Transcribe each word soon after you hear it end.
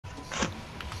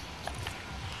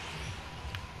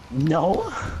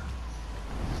No.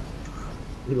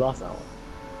 We lost that one.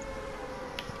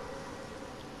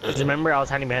 Cause remember I was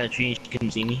hiding behind a tree and she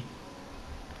couldn't see me?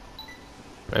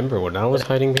 Remember when I was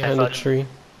hiding behind a tree?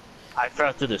 I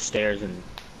fell through the stairs and...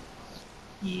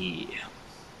 Yeah.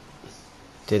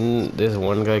 Didn't this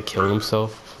one guy kill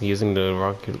himself using the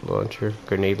rocket launcher,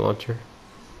 grenade launcher?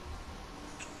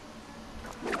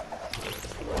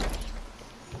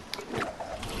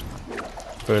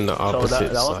 We're in the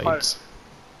opposite sides.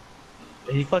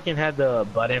 He fucking had the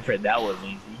button for it. That was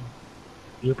easy.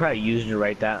 You probably used it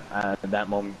right that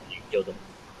moment you killed him.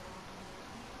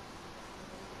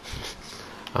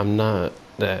 I'm not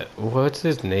that. What's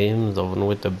his name? The one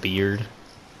with the beard.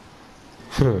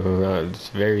 It's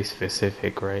very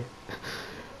specific, right?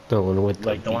 The one with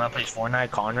like the one that plays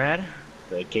Fortnite, Conrad,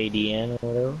 the KDN or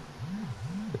whatever.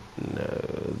 No,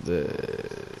 the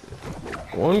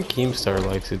one Keemstar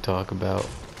likes to talk about.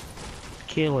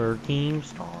 Killer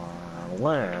Keemstar,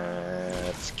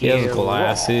 let's He has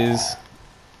glasses.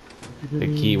 Like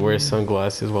he wears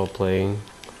sunglasses while playing.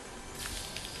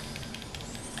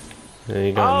 And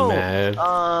he got mad.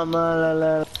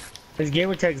 His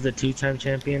gamer tag's the 2-time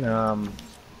champion.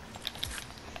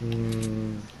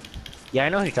 Yeah, I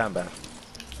know who you're talking about.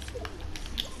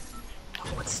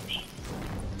 What's his name?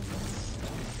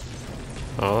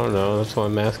 I don't know. That's why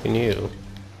I'm asking you.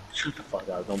 Shut the fuck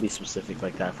up! Don't be specific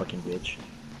like that, fucking bitch.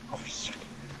 Oh shit.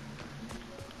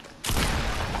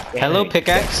 Hello,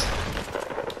 pickaxe.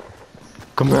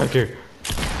 Come back here.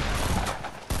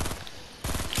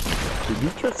 Did you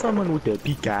kill someone with a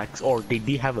pickaxe, or did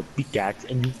they have a pickaxe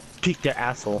and you kicked their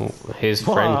asshole? His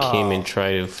friend came and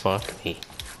tried to fuck me.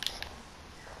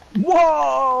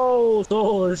 Whoa!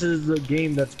 So this is a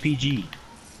game that's PG.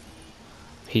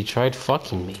 He tried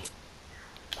fucking me.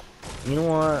 You know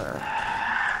what?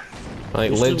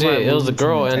 Like legit, it was a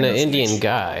girl and an Indian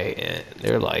guy, and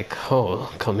they're like,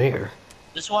 "Oh, come here."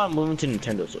 This is why I'm moving to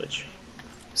Nintendo Switch.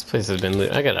 This place has been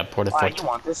lit. I got a porta Why you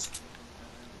want this?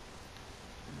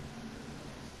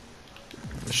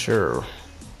 Sure.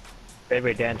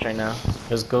 Favorite dance right now?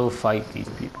 Let's go fight these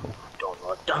people.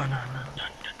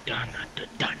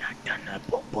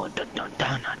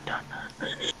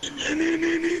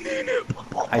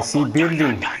 I see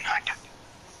building.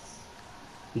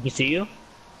 You can see you?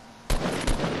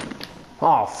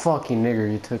 Oh, fucking nigger,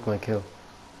 you took my kill.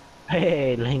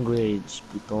 Hey, language,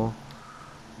 people.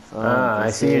 I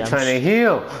see you trying to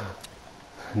heal.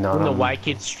 No, when the white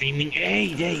kid's streaming,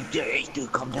 hey,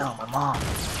 dude, calm down, my mom.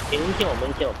 Hey, let me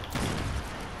kill him.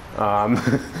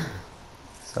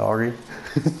 Sorry.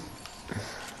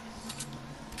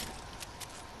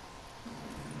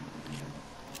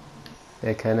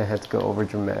 I kind of had to go over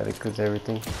dramatic with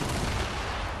everything.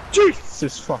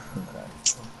 Jesus fucking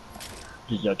Christ.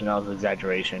 Just joking, that was an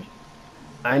exaggeration.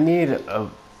 I need a...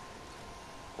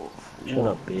 Shut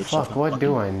up, bitch. Fuck, what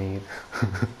do I need?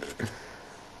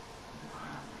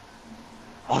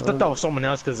 I thought that was someone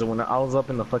else because when I was up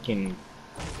in the fucking...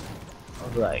 I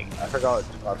was like, I forgot,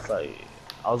 I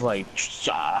was like,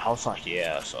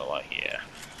 yeah, so like, yeah.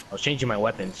 I was changing my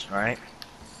weapons, right?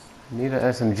 I need an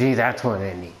SMG, that's what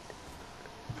I need.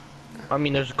 I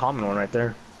mean, there's a common one right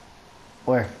there.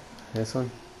 Where? This one?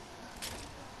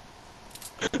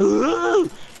 I'm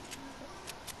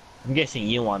guessing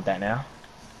you want that now.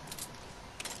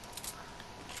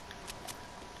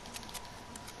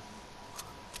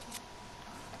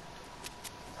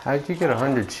 How did you get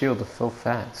 100 shield so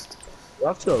fast?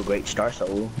 Well, that's still a great start,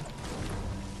 so.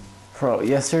 Bro,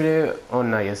 yesterday, oh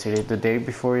not yesterday, the day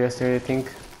before yesterday I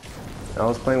think, I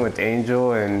was playing with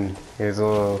Angel and his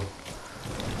little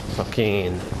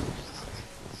fucking,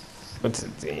 what's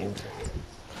his name?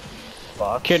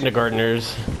 Fox.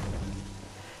 Kindergartners.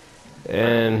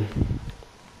 And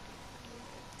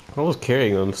I was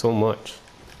carrying them so much.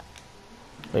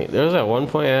 Like, there was at one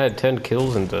point I had 10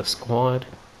 kills in the squad.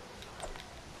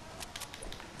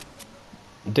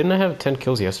 Didn't I have 10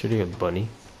 kills yesterday with Bunny?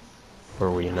 Or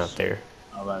were you not there?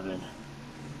 11.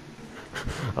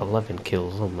 11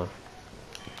 kills, oh my.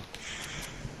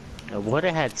 I would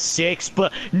have had 6,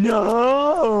 but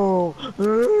no!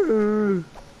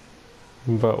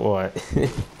 But what?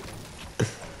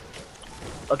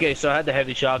 Okay, so I had the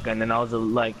heavy shotgun, and I was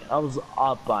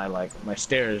up by like my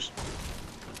stairs,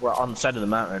 were on the side of the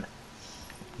mountain.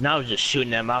 And I was just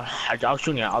shooting them out. I was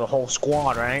shooting at the whole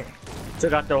squad, right?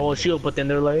 Took out their whole shield, but then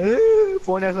they're like,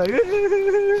 Fortnite's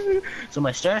like, so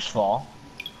my stairs fall.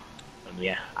 And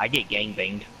yeah, I get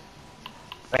gangbanged.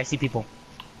 I see people.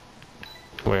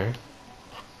 Where?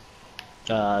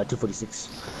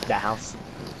 246. That house.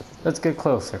 Let's get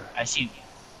closer. I see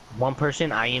one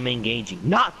person I am engaging.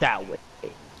 Not that way.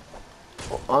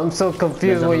 I'm so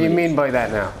confused what you mean by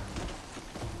that now.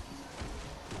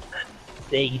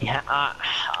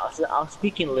 I'll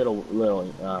speak in little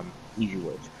easy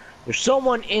words. There's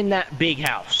someone in that big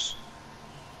house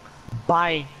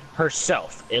by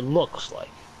herself. It looks like.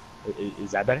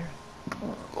 Is that better?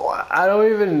 I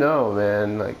don't even know,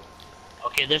 man. Like,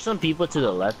 Okay, there's some people to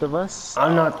the left of us.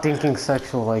 I'm not thinking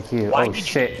sexual like you. Why Oh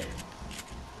shit.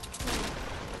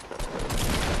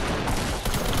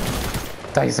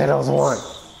 Thought you said I was one.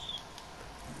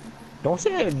 Don't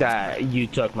say that you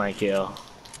took my kill.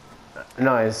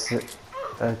 No, it's...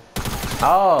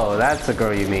 oh, that's the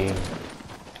girl you mean.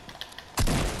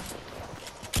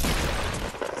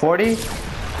 40?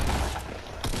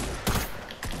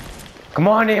 Come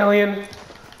on, alien.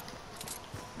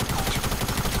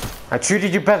 I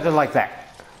treated you better like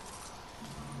that.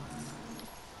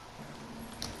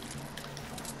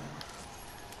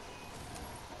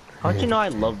 How'd you know I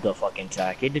love the fucking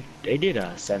attack? It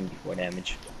did 74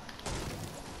 damage.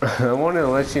 I want to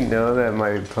let you know that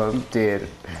my pump did.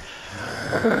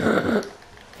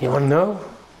 You want to know?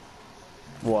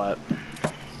 What?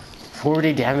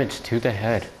 40 damage to the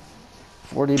head.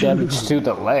 40 damage to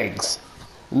the legs.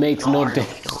 Makes no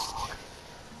difference.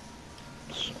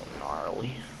 So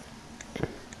gnarly.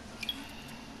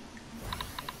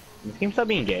 This game stop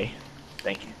being gay.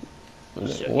 Thank you.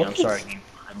 I'm sorry, game.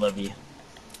 I love you.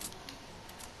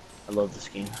 I love this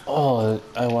game. Oh,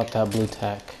 I want that blue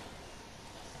tack.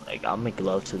 Like, I'll make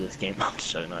love to this game. I'm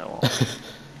just saying I won't.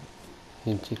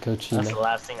 That's the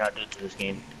last thing I'll do to this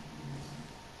game.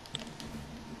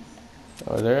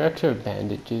 Oh, there are extra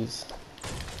bandages.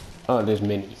 Oh, there's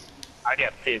minis. I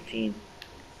got 15.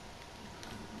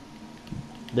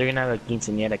 They're gonna have a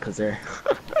quinceañera because they're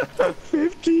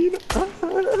 15.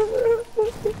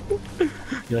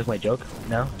 You like my joke?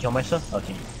 No? Kill myself?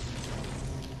 Okay.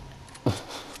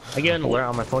 I get an alert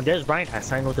on my phone. There's Brian. I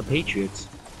signed with the Patriots.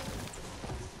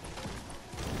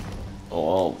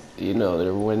 Oh, you know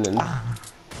they're winning.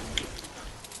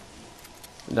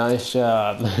 Nice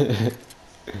job.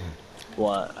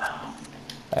 What?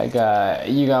 You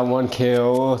got 1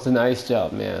 kill. It's a nice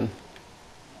job, man.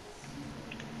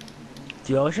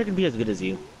 Dude, I wish I could be as good as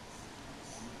you.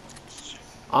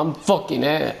 I'm fucking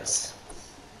ass.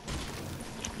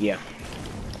 Yeah.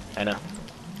 I know.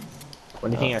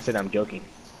 When do you think I said I'm joking?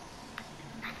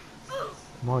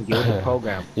 Come on, get with the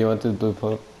program. You want this blue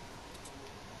pump?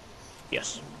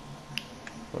 Yes.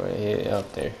 Right here,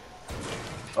 up there.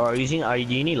 Or do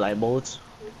you need light bullets?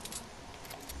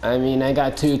 I mean, I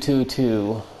got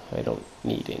 222. I don't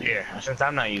need any. Here, since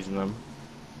I'm not using them.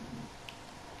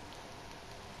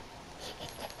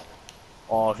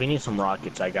 Oh, if you need some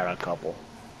rockets, I got a couple.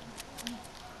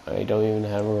 I don't even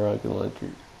have a rocket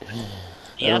launcher.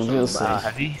 Yeah, some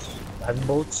heavy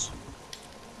bullets.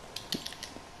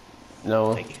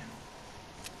 No. Thank you.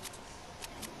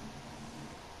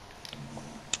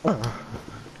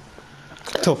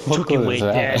 The fuck was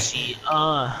that? Dashy.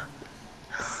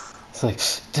 It's like,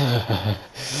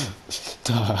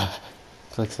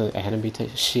 it's like some anime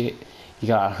type shit. You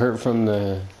got hurt from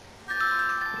the.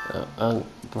 I'm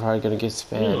probably gonna get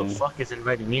spammed. Who the fuck is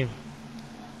inviting you?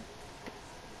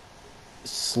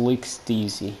 Slick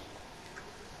Steezy.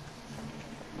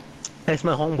 That's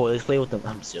my homeboy. Let's play with them.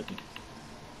 I'm joking.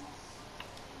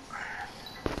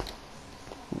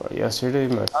 But yesterday,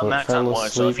 my I'm max friend on was one,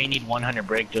 so if you need 100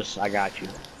 brick, I got you.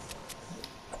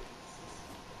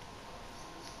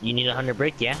 You need 100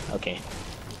 brick? Yeah? Okay.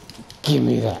 Give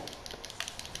me that.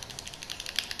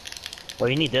 Well,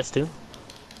 you need this too.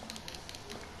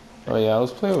 Oh yeah, I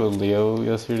was playing with Leo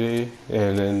yesterday,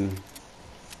 and then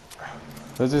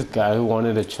there's this guy who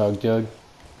wanted a chug jug,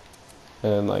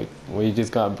 and like we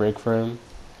just got brick for him,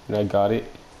 and I got it,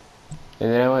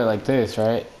 and then I went like this,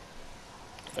 right?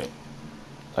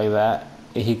 Like that.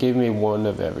 And he gave me 1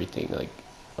 of everything. Like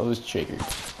I was triggered.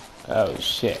 Oh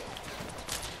shit.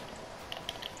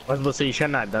 I was about to say you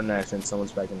should not have done that since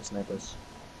someone's back in the snipers.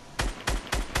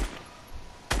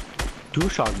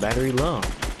 2-shot battery low.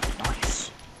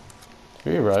 Nice.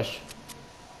 Did we rush?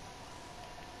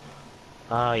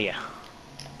 Yeah.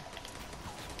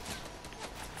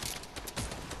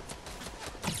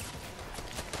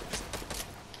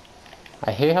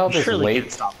 I hate how this surely late.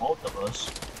 can stop both of us.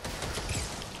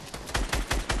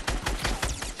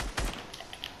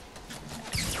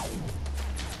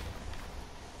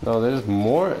 No, there's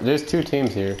more. There's 2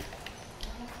 teams here.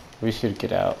 We should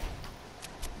get out.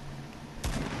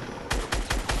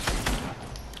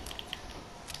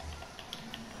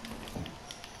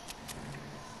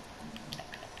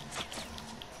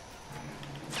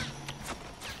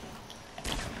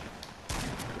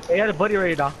 Hey, I got a buddy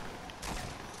ready, dog.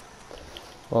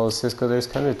 Well, Cisco, there's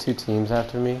kind of two teams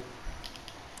after me.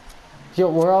 Yo,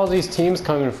 where are all these teams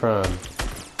coming from?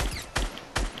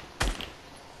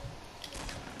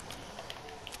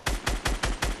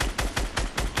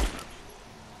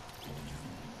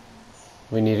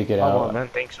 We need to get out. Oh, I don't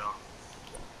think so.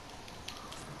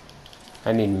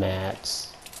 I need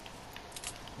mats.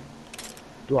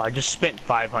 Dude, I just spent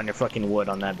 500 fucking wood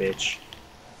on that bitch.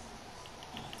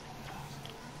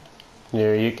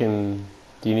 Yeah, you can...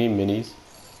 Do you need minis?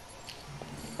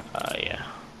 Yeah.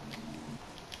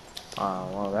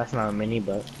 Well, that's not a mini,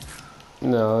 but...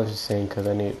 No, I was just saying because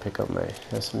I need to pick up my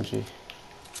SMG.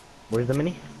 Where's the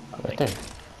mini? Right there.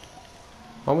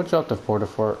 I'm gonna drop the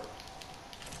fort.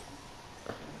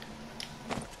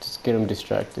 Just get them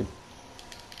distracted.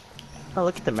 Oh,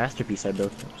 look at the masterpiece I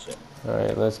built. Shit.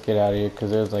 Alright, let's get out of here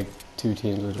because there's like 2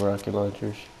 teams with rocket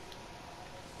launchers.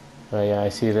 Oh yeah, I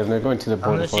see them. They're going to the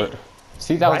fort.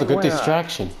 See, that was a good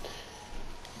distraction.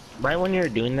 Right when you were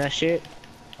doing that shit,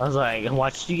 I was like,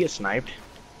 watch you get sniped.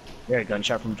 You got a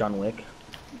gunshot from John Wick.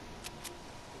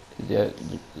 Yeah,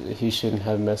 he shouldn't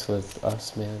have messed with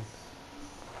us, man.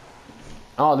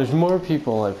 Oh, there's more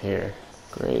people up here.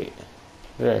 Great.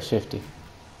 They're at Shifty.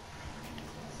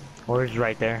 Where's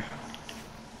right there?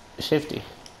 Shifty.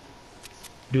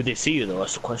 Do they see you though?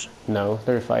 That's the question. No,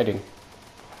 they're fighting.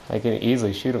 I can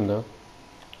easily shoot them though.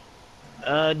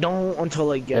 Don't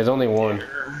until I get. There's only one.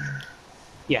 There.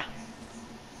 Yeah.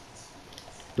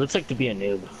 Looks like to be a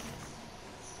noob.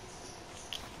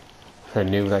 I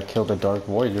knew that killed a Dark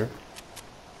Voyager.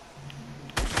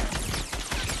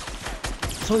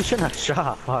 So he shouldn't have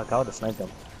shot. Fuck, I would have sniped him.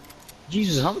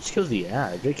 Jesus, how much kills do you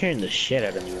have? They're carrying the shit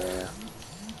out of me right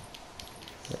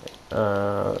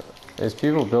now. There's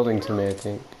people building to me, I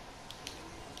think.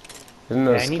 Isn't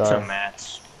Yeah, I need some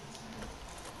mats.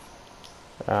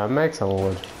 Max on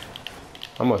wood.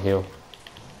 I'm gonna heal.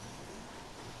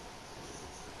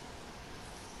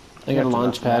 I got a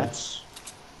launch pad.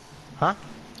 Huh?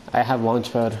 I have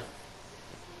launch pad.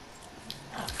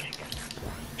 Okay,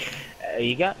 good.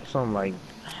 You got some like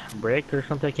brick or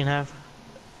something I can have?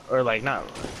 Or like not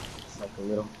like a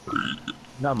little.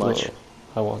 Not much. Whoa,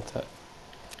 I want that.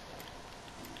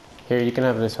 Here, you can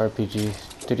have this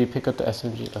RPG. Did you pick up the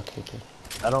SMG? Okay, good.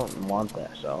 I don't want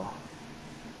that, so.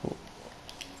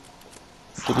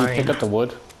 Did you pick up the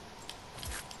wood?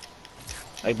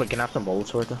 Like, but can I have some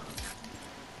bullets for it though?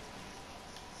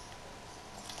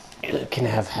 You can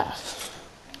have half.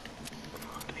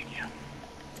 Thank you.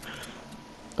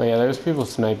 Oh yeah, there's people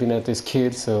sniping at this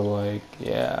kid, so like,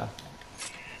 yeah.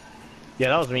 Yeah,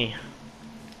 that was me.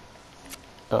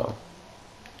 Oh.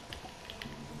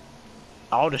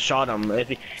 I would have shot him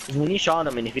when you shot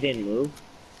him, and if he didn't move,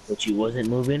 which he wasn't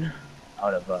moving, I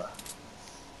would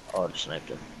have sniped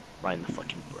him right in the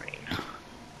fucking brain.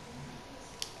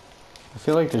 I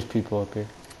feel like there's people up here.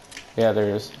 Yeah,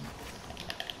 there is.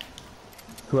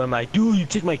 Who am I? Dude, you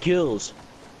take my kills.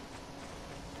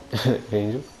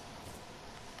 Angel?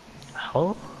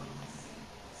 Oh?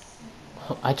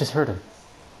 Oh, I just heard him.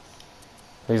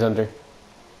 He's under.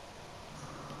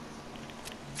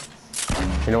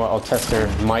 You know what? I'll test their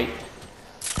might.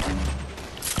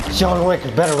 John Wick,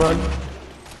 better run.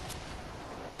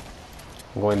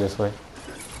 I'm going this way.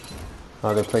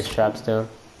 Oh, they place traps down.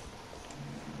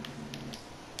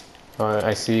 Oh,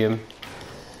 I see him.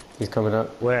 He's coming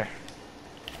up. Where?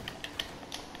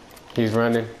 He's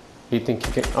running. You think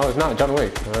he can? Oh, it's not John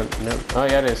Wick. No. Oh,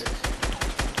 yeah, it is.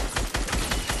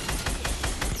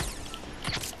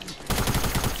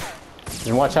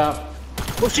 And watch out.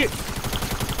 Oh shit!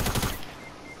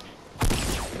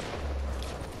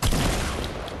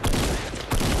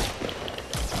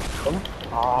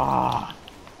 Ah.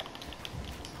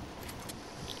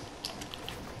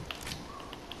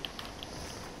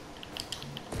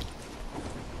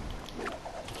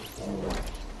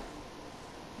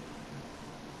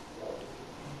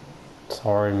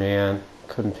 Sorry, man.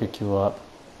 Couldn't pick you up.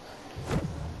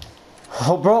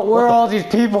 Oh, bro, where are all these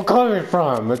people coming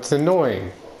from? It's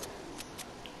annoying.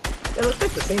 It looks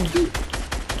like the same dude.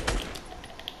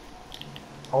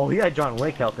 Oh, he had John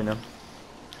Wick helping him.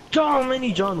 How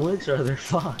many John Wicks are there?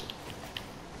 Fuck.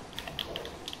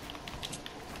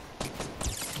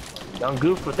 Don't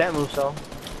goof with that move, so.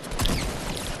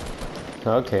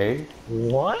 Okay.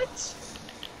 What?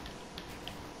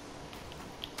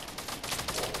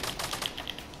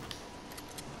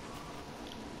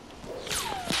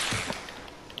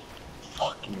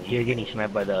 Fucking, you're getting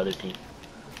sniped by the other team.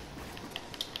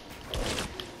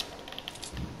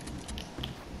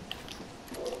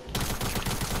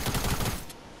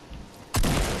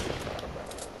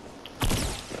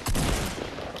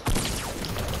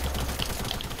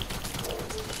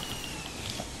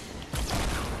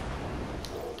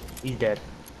 He's dead.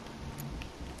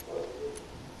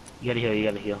 You gotta heal, you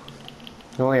gotta heal.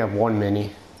 You only have one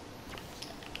mini.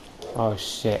 Oh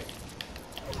shit.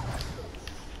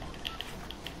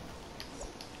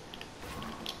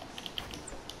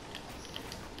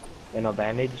 And no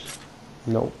bandage?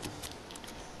 Nope.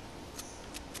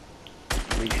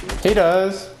 He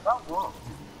does. Oh,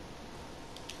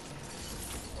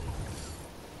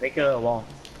 make it a wall.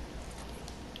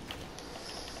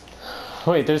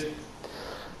 Wait, there's...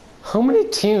 How many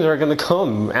teams are gonna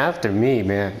come after me,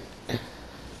 man?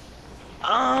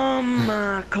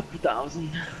 A couple thousand.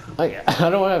 Like, I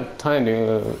don't have time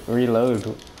to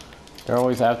reload. They're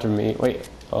always after me. Wait,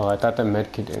 oh, I thought the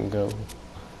medkit didn't go.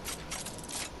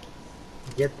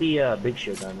 Get the big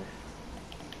shield down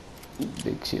there.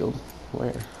 Big shield.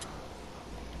 Where?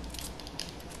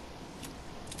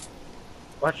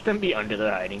 Watch them be under the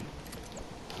hiding.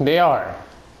 They are.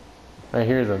 I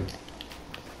hear them.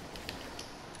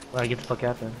 Well, get the fuck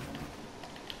out then.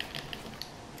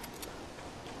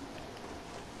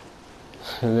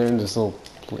 They're in this little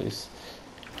place.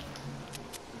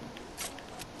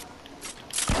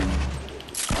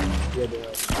 Yeah, they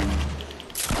are.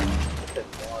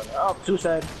 Oh,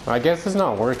 suicide. I guess it's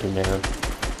not working, man.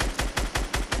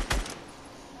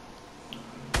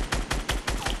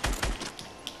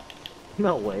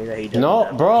 No way that he does.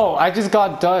 No, bro, I just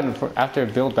got done after a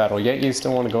build battle, yet you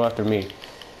still want to go after me.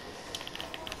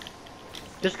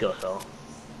 Just go, so.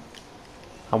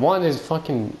 I want his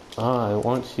fucking... I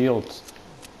want shields.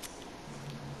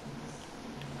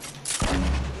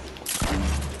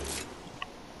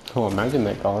 Oh, imagine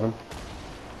that got him.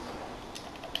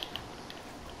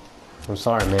 I'm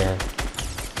sorry, man.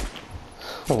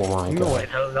 Oh my god. No way,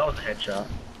 that was a headshot.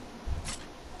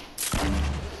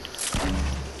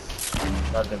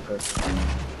 That been perfect.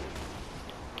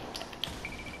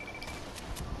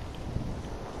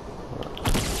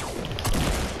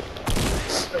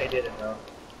 They did it though.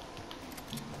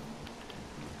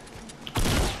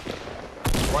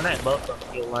 One at both of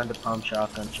them, you'll land a pump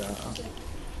shotgun shot.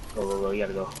 Go, you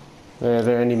gotta go. Are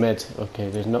there any meds? Okay,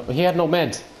 there's no... He had no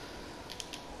meds.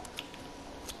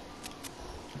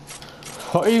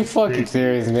 Are you fucking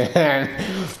serious, man?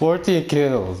 14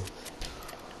 kills.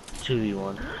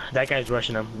 2v1. That guy's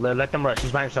rushing him. Let them rush.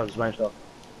 He's by himself. You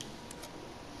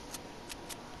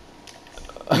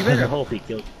better hope he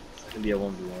kills. It's gonna be a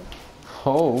 1v1.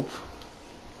 Hope.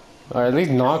 Or at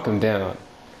least knock him down.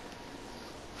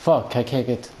 Fuck, I can't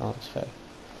get... Oh, shit.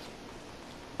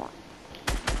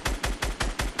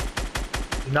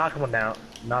 Knock one out.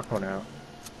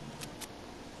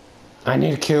 I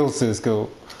need to kill Cisco.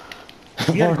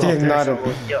 You gotta go 14 is not so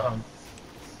a... kill him.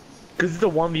 Cause it's a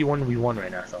 1v1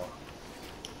 right now, so.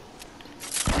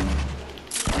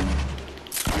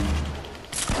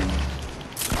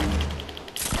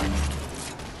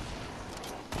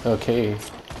 Okay.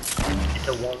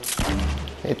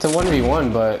 It's a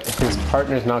 1v1, but his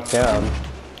partner's knocked down.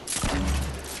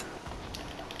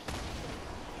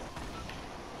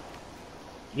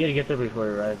 You gotta get there before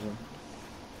he arrives in.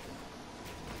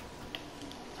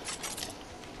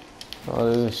 Oh,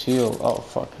 there's a shield. Oh,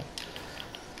 fuck.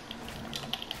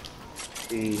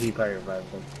 He probably revived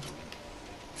him.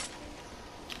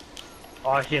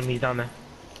 Oh, I see him. He's down there.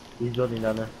 He's building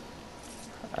down there.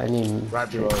 I need... Right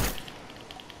below.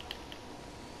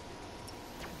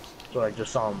 So I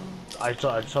just saw him. I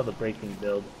saw the breaking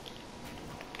build.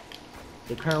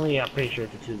 So currently, I'm pretty sure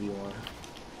it's a 2v1.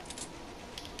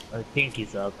 I think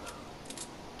he's up.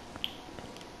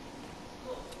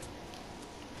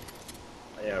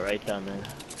 Oh, yeah, right down there.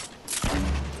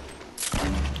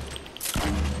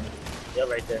 Yeah,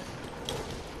 right there.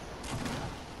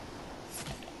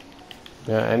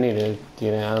 Yeah, I need to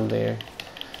get out there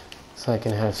so I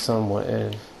can have somewhat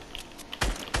in.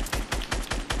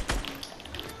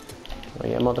 Oh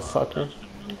yeah, motherfucker.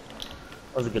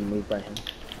 That was a good move by him.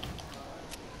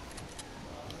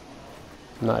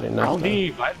 Not enough. How did he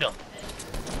revive him?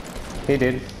 He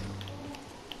did.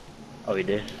 Oh, he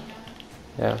did?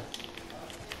 Yeah.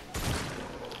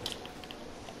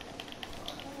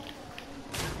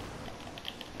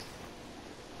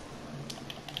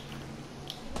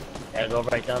 Gotta go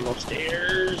right down those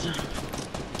stairs.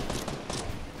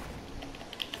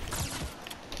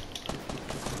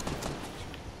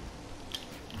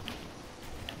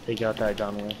 Take out that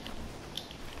Donald.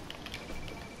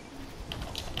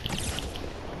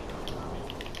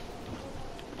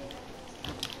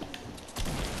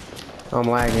 I'm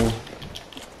lagging.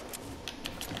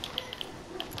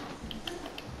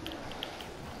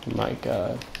 My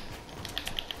god.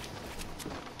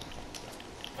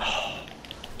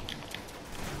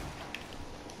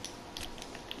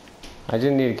 I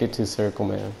just need to get to circle,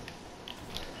 man.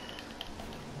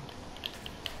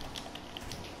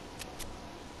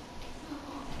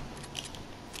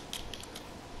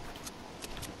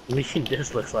 Let me see what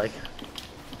this looks like.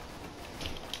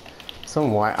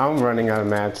 Some white. I'm running out of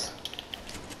mats.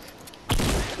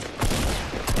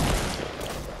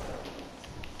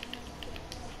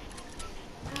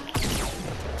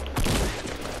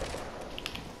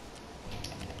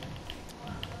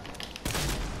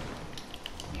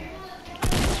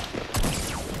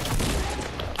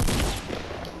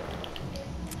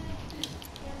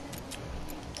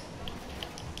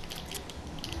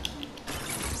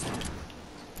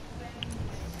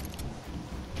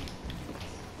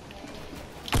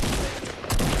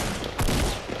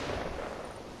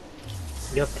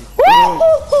 You have to.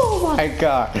 Oh my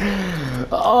god!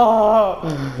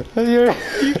 Oh, you're.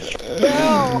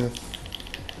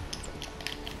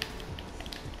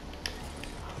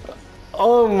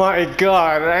 Oh my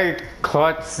god! I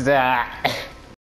caught that.